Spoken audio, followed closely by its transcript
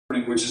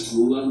which is to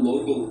allow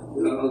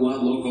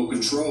local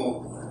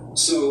control.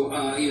 So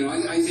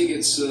I think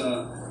it's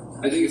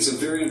a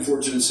very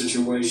unfortunate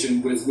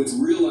situation with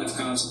real life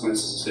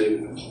consequences,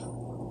 David.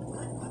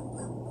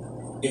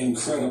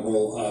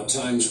 Incredible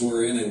times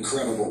we're in,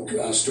 incredible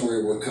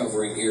story we're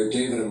covering here.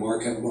 David and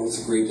Mark have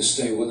both agreed to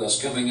stay with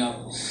us. Coming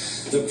up,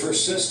 the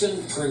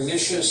persistent,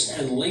 pernicious,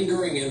 and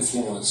lingering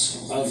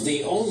influence of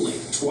the only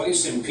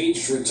twice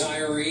impeached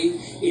retiree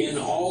in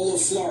all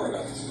of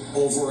Florida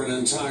over an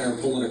entire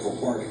political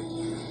party.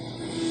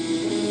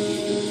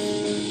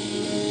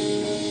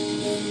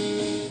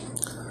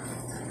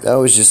 That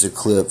was just a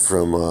clip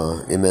from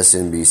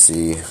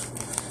MSNBC,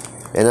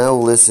 and I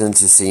will listen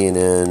to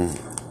CNN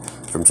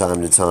from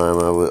time to time.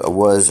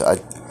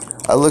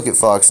 I look at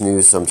Fox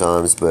News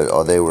sometimes,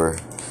 but they were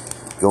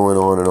going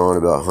on and on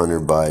about Hunter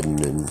Biden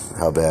and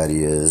how bad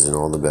he is, and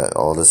all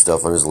the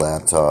stuff on his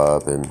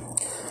laptop and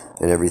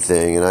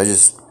everything. And I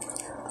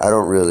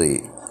don't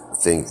really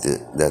think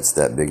that's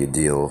that big a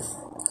deal.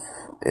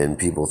 And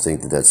people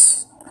think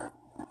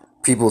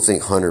people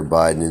think Hunter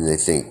Biden, and they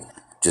think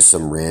just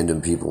some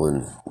random people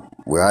in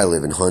where I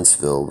live in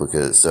Huntsville,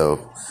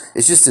 so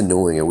it's just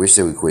annoying. I wish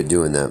they would quit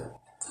doing that.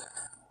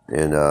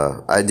 And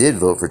I did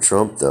vote for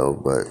Trump, though,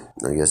 but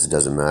I guess it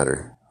doesn't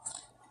matter.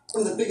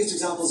 One of the biggest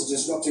examples of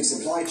disrupting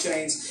supply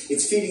chains,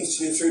 it's feeding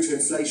through to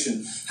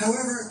inflation.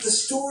 However, the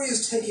story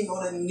is taking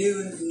on a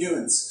new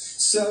nuance.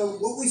 So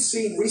what we've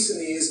seen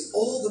recently is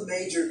all the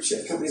major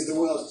chip companies in the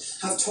world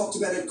have talked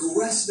about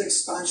aggressive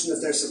expansion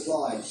of their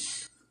supply.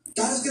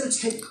 That is going to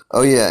take...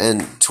 Oh, yeah,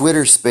 and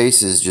Twitter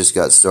Spaces just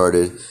got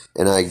started,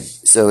 and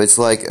so it's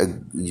like a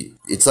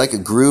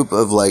group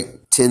of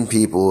like 10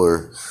 people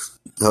or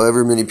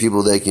however many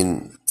people they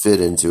can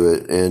fit into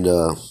it, and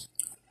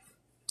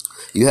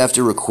you have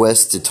to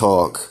request to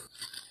talk,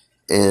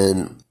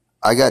 and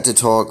I got to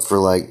talk for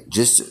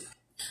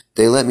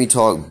they let me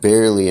talk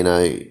barely, and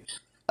I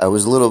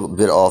was a little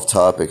bit off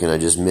topic, and I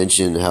just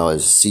mentioned how a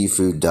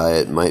seafood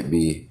diet might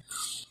be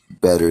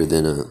better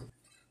than a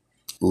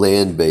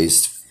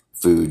land-based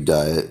food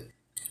diet,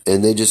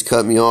 and they just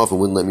cut me off and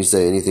wouldn't let me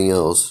say anything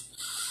else.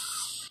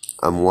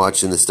 I'm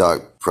watching the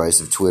stock price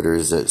of Twitter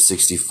is at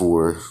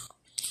 64,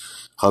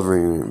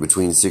 hovering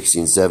between 60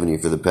 and 70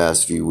 for the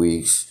past few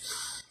weeks.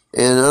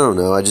 And I don't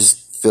know, I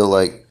just feel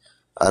like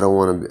I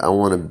want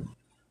to,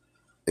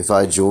 if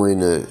I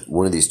join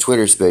one of these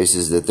Twitter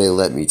spaces, that they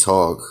let me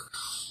talk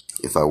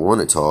if I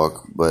want to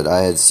talk, but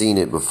I had seen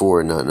it before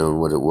and not known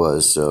what it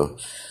was. So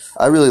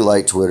I really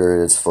like Twitter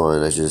and it's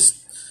fun.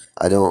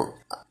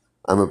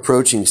 I'm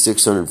approaching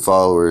 600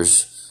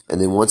 followers, and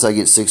then once I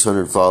get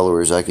 600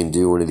 followers, I can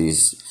do one of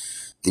these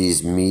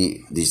things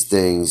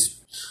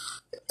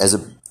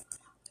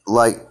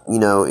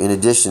in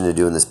addition to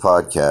doing this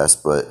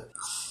podcast, but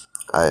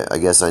I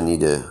guess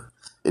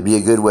it'd be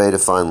a good way to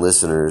find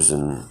listeners,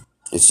 and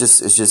it's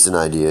just an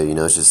idea,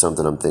 it's just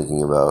something I'm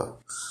thinking about.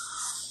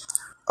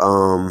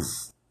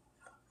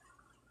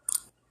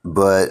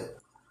 But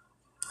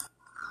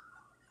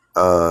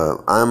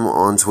I'm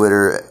on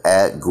Twitter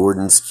at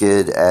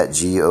GordonsKid, at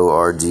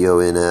GORDONSKIDDE.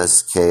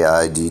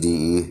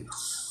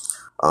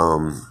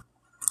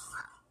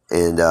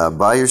 And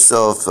buy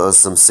yourself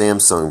some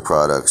Samsung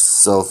products,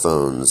 cell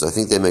phones. I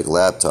think they make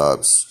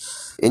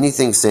laptops.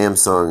 Anything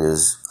Samsung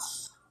is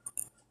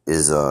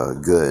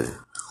good.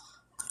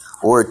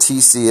 Or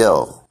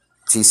TCL.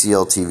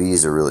 TCL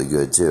TVs are really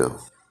good too.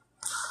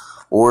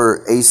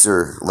 Or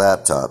Acer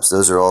laptops.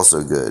 Those are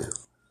also good.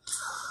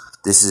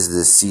 This is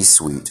the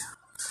C-Suite.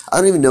 I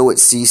don't even know what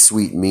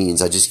C-Suite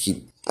means. I just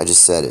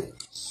said it.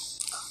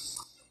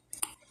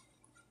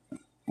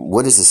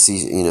 What is a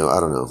C? I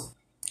don't know.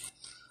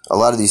 A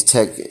lot of these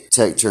tech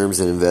terms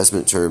and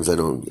investment terms I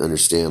don't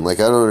understand. Like,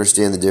 I don't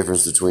understand the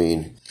difference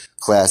between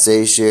Class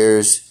A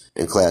shares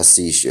and Class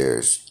C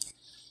shares.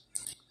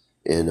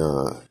 And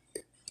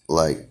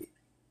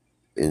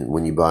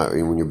when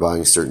you're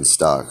buying certain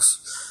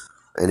stocks.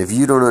 And if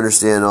you don't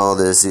understand all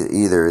this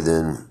either,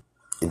 then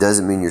it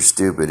doesn't mean you're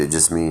stupid. It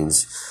just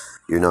means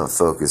you're not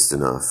focused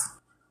enough.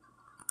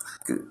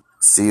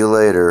 See you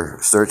later.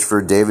 Search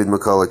for David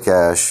McCullough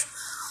Cash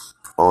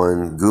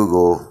on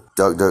Google,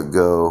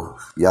 DuckDuckGo,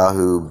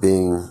 Yahoo,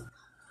 Bing,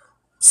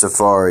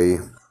 Safari,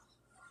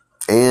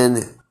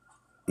 and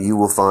you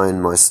will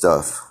find my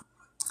stuff.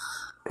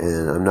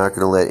 And I'm not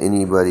going to let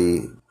any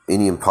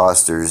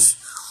imposters,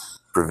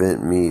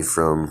 prevent me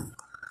from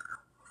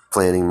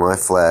planting my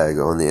flag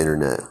on the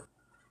internet.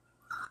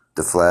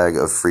 The flag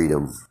of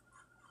freedom.